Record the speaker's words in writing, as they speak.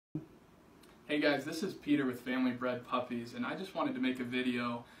Hey guys, this is Peter with Family Bred Puppies, and I just wanted to make a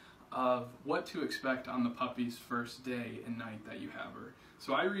video of what to expect on the puppy's first day and night that you have her.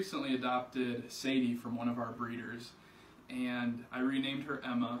 So I recently adopted Sadie from one of our breeders, and I renamed her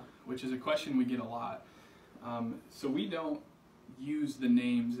Emma, which is a question we get a lot. So we don't use the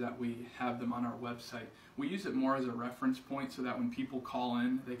names that we have them on our website. We use it more as a reference point so that when people call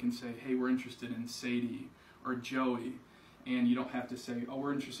in, they can say, hey, we're interested in Sadie or Joey. And you don't have to say, oh,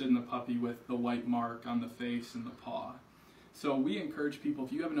 we're interested in the puppy with the white mark on the face and the paw. So we encourage people,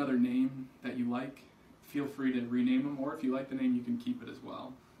 if you have another name that you like, feel free to rename them, or if you like the name, you can keep it as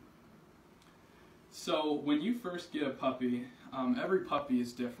well. So when you first get a puppy, every puppy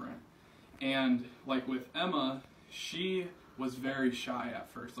is different. And like with Emma, she was very shy at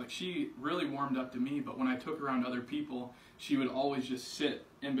first. Like, she really warmed up to me, but when I took her around other people, she would always just sit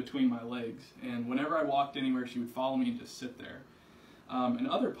in between my legs. And whenever I walked anywhere, she would follow me and just sit there. And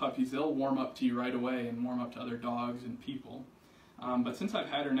other puppies, they'll warm up to you right away and warm up to other dogs and people. But since I've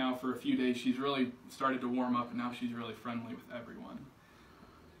had her now for a few days, she's really started to warm up, and now she's really friendly with everyone.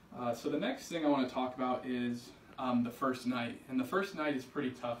 So the next thing I want to talk about is the first night. And the first night is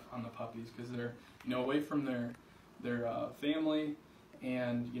pretty tough on the puppies because they're away from their family,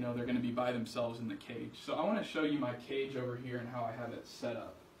 and they're going to be by themselves in the cage. So I want to show you my cage over here and how I have it set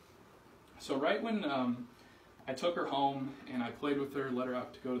up. So right when I took her home and I played with her, let her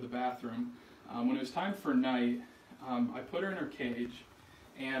out to go to the bathroom, when it was time for night, I put her in her cage,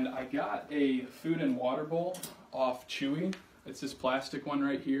 and I got a food and water bowl off Chewy. It's this plastic one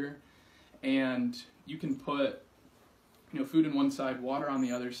right here, and you can put food on one side, water on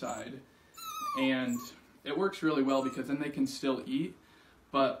the other side, and it works really well because then they can still eat.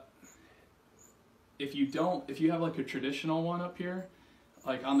 But if you have like a traditional one up here,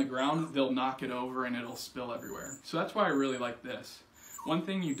 like on the ground, they'll knock it over and it'll spill everywhere. So that's why I really like this. One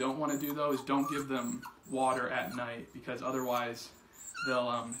thing you don't want to do though is don't give them water at night, because otherwise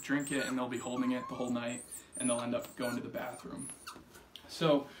they'll drink it and they'll be holding it the whole night and they'll end up going to the bathroom.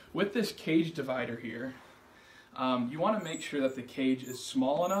 So with this cage divider here, you want to make sure that the cage is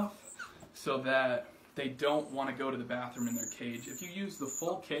small enough so that they don't want to go to the bathroom in their cage. If you use the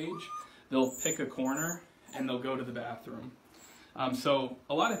full cage, they'll pick a corner and they'll go to the bathroom. So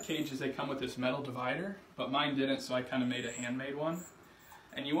a lot of cages, they come with this metal divider, but mine didn't, so I kind of made a handmade one.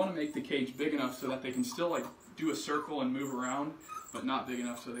 And you want to make the cage big enough so that they can still like do a circle and move around, but not big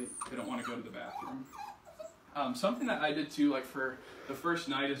enough so they don't want to go to the bathroom. Something that I did too, like for the first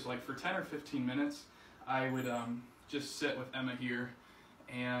night, is like for 10 or 15 minutes, I would just sit with Emma here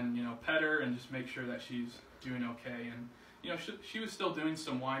and pet her and just make sure that she's doing okay. And she was still doing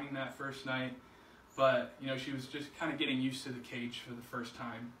some whining that first night, but she was just kind of getting used to the cage for the first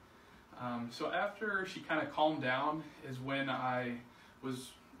time. So after she kind of calmed down is when I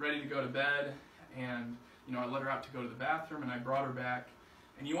was ready to go to bed, and I let her out to go to the bathroom, and I brought her back.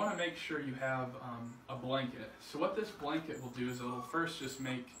 And you want to make sure you have a blanket. So what this blanket will do is it'll first just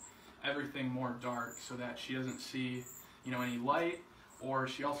make everything more dark so that she doesn't see any light, or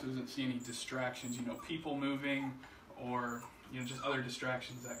she also doesn't see any distractions, people moving, or just other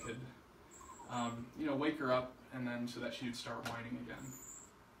distractions that could wake her up, and then so that she would start whining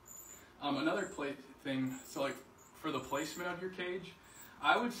again. Another thing, so like for the placement of your cage,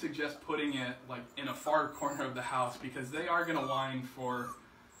 I would suggest putting it like in a far corner of the house, because they are going to whine for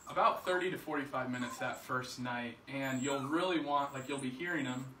about 30 to 45 minutes that first night, and you'll really want, like, you'll be hearing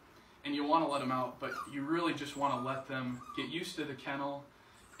them and you'll want to let them out, but you really just want to let them get used to the kennel,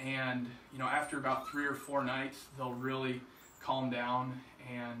 and after about 3 or 4 nights they'll really calm down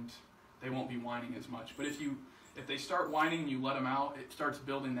and they won't be whining as much. But if they start whining and you let them out, it starts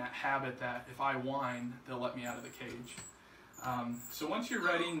building that habit that if I whine, they'll let me out of the cage. So once you're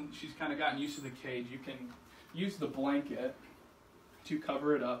ready and she's kind of gotten used to the cage, you can use the blanket to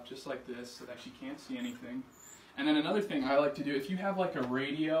cover it up just like this so that she can't see anything. And then another thing I like to do, if you have like a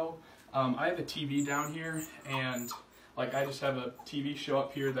radio, I have a TV down here, and like I just have a TV show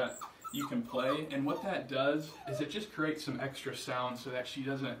up here that you can play, and what that does is it just creates some extra sound so that she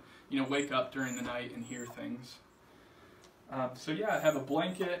doesn't wake up during the night and hear things. So yeah, I have a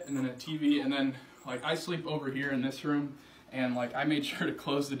blanket and then a TV, and then like I sleep over here in this room, and like I made sure to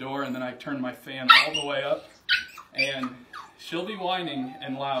close the door, and then I turned my fan all the way up, and she'll be whining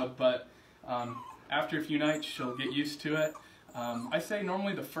and loud, but after a few nights she'll get used to it. I say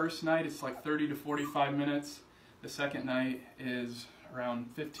normally the first night it's like 30 to 45 minutes, the second night is around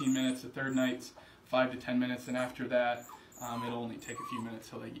 15 minutes, the third night's 5 to 10 minutes, and after that it'll only take a few minutes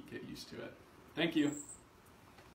till they get used to it. Thank you.